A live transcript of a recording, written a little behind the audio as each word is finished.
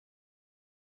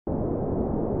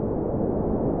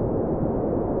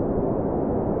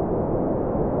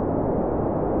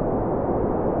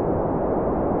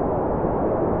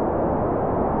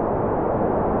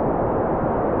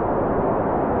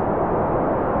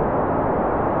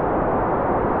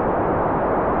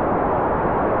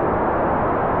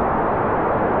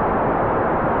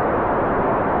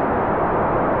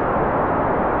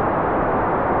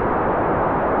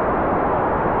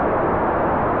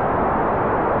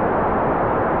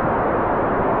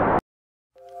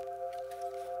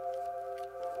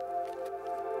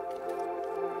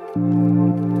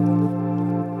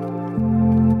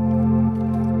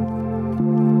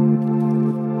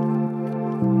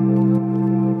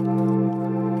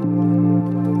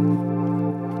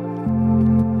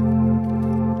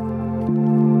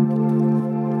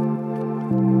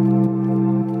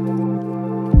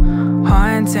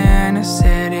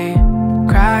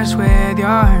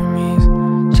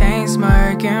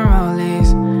rock and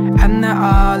rollies, and they're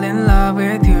all in love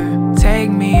with you.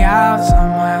 Take me out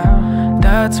somewhere,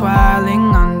 the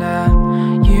twirling under.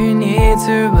 You need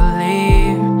to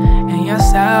believe in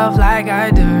yourself like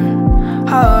I do.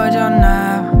 Hold your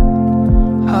nerve,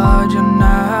 hold your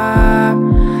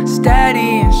nerve,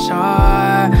 steady and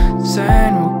sure.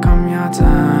 Soon will come your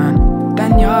turn.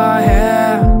 Then you're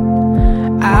here,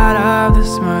 out of the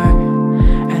smoke,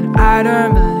 and I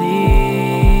don't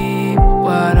believe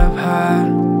what I've heard.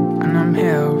 And I'm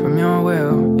healed from your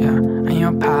will, yeah, and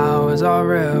your power's all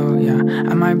real, yeah.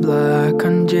 And my blood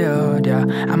congealed, yeah,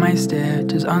 and my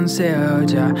stitches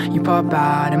unsealed, yeah. You pop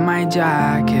out in my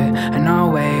jacket, and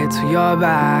I'll wait till you're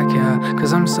back, yeah.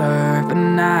 Cause I'm so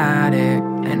fanatic,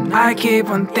 and I keep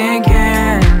on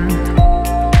thinking,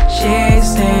 she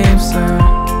seems so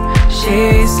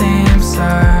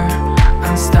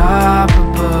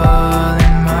unstoppable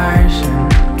in motion.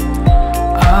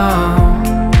 Oh,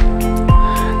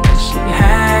 that she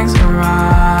hangs her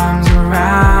arms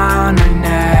around my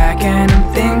neck, and I'm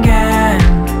thinking,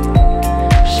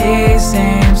 she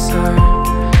seems so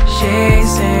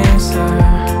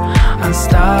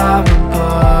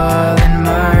unstoppable in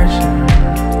motion.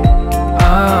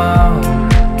 Oh,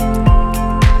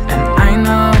 and I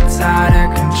know it's out of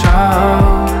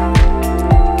control.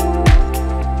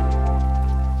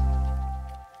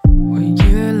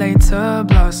 To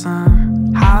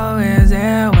blossom, how is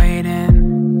it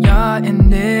waiting? Your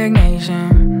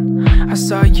indignation, I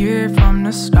saw you from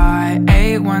the start.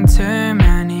 Ate one too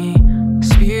many,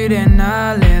 spewed in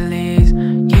the lilies.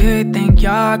 You think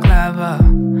you're clever,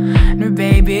 no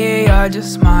baby, you're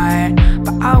just smart.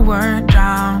 But I won't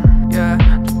drown, yeah,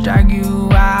 to drag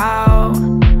you out.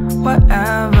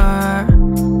 Whatever,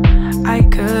 I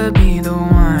could be the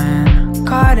one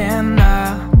caught in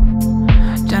the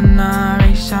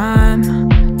generation,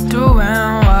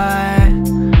 doing what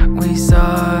we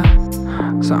saw.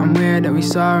 Something weird that we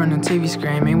saw on the TV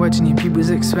screen. Ain't watching your pupils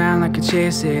expand like a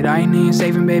chair seat. I ain't need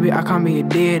saving, baby, I can't be a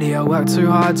deity. I work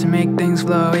too hard to make things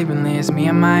flow evenly. It's me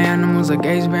and my animals like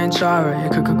Ace Ventura.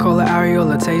 Your Coca-Cola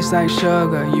Areola tastes like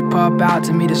sugar. You pop out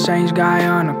to meet a strange guy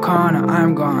on the corner,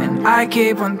 I'm gone. And I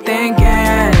keep on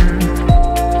thinking,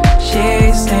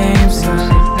 she seems so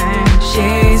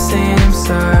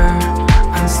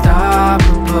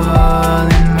unstoppable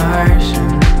in motion.